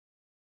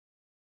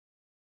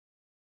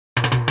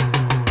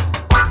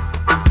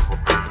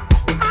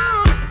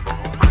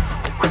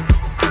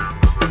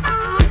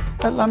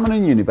At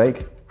Lantmännen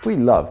Unibake, we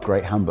love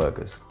great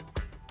hamburgers.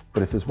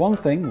 But if there's one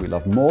thing we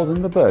love more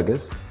than the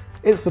burgers,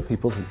 it's the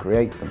people who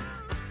create them.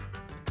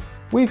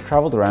 We've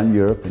travelled around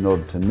Europe in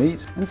order to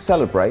meet and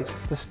celebrate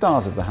the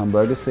stars of the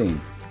hamburger scene,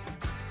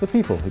 the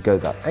people who go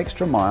that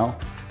extra mile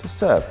to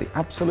serve the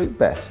absolute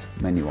best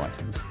menu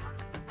items.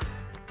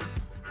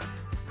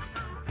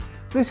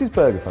 This is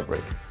Burger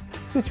Fabriek,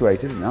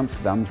 situated in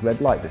Amsterdam's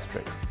red light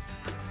district.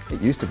 It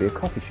used to be a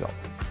coffee shop,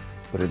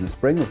 but in the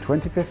spring of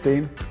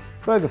 2015,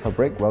 Burger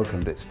Fabriek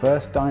welcomed its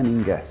first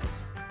dine-in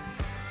guests.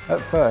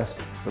 At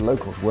first, the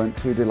locals weren't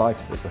too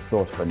delighted at the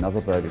thought of another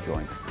burger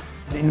joint.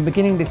 In the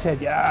beginning they said,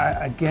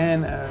 yeah,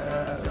 again,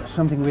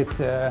 something with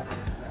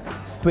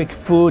quick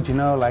food, you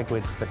know, like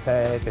with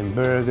potato and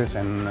burgers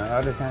and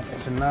other kinds. I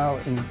said, no,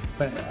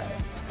 but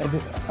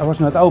I was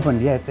not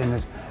open yet,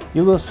 and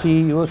you will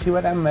see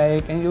what I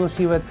make, and you will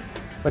see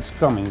what's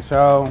coming.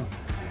 So,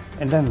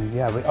 and then,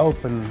 yeah, we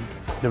opened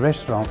the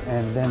restaurant,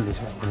 and then they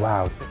said,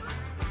 wow.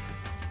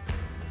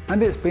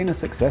 And it's been a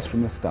success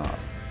from the start.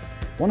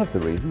 One of the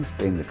reasons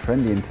being the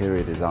trendy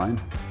interior design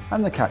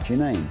and the catchy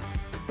name,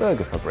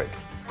 Burger Fabriek.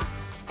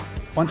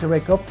 Once I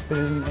wake up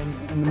in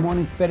the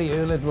morning very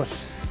early, it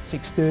was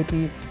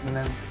 6:30, and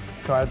then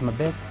go out of my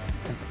bed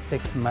and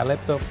take my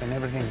laptop and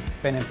everything,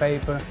 pen and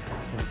paper,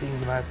 and think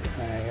about,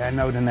 I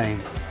know the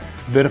name,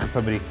 Burger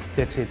Fabriek,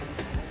 that's it.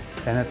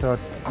 And I thought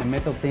the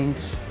metal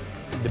things,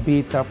 the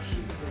beer tops,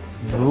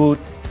 the wood,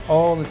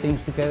 all the things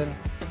together.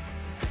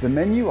 The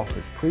menu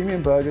offers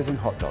premium burgers and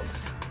hot dogs,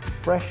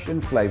 fresh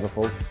and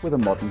flavourful with a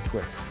modern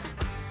twist,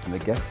 and the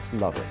guests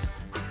love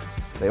it.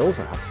 They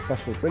also have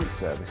special drink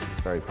service that's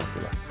very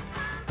popular.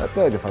 At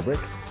Burger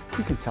Fabriek,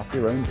 you can tap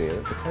your own beer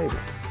at the table.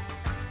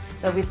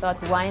 So we thought,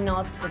 why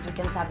not that you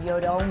can tap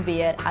your own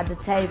beer at the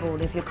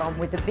table if you come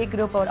with a big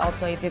group, or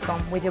also if you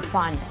come with your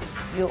partner.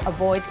 You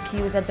avoid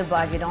queues at the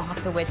bar, you don't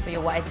have to wait for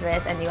your white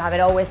dress, and you have it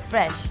always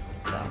fresh.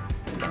 So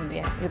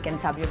you can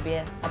tap your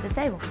beer at the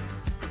table.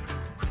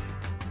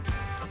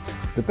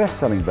 The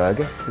best-selling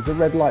burger is the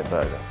red light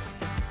burger,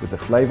 with the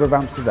flavour of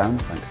Amsterdam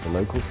thanks to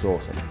local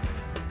sourcing.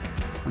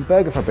 And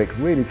Burger Fabriek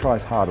really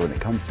tries hard when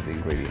it comes to the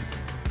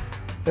ingredients.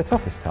 Their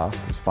toughest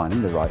task was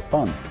finding the right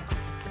bun.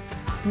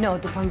 No,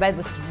 to find bread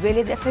was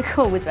really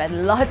difficult. We tried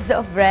lots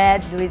of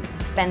bread. We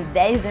spent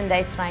days and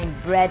days trying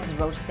breads,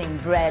 roasting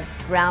breads,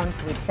 browns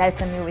with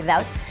sesame,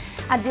 without.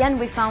 At the end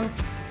we found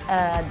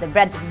the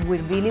bread that we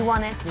really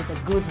wanted, with a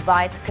good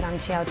bite,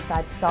 crunchy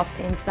outside, soft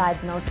inside,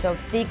 not so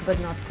thick but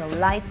not so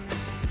light.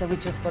 So we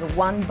chose for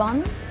one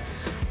bun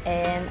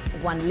and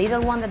one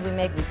little one that we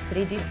make with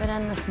 3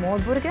 different small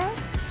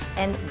burgers,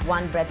 and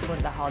one bread for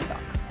the hot dog.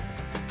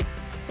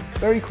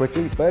 Very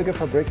quickly, Burger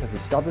Fabriek has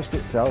established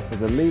itself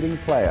as a leading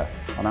player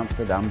on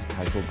Amsterdam's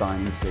casual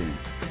dining scene.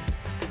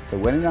 So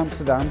when in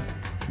Amsterdam,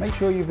 make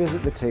sure you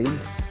visit the team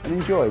and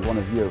enjoy one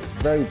of Europe's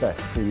very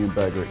best premium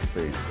burger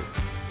experiences.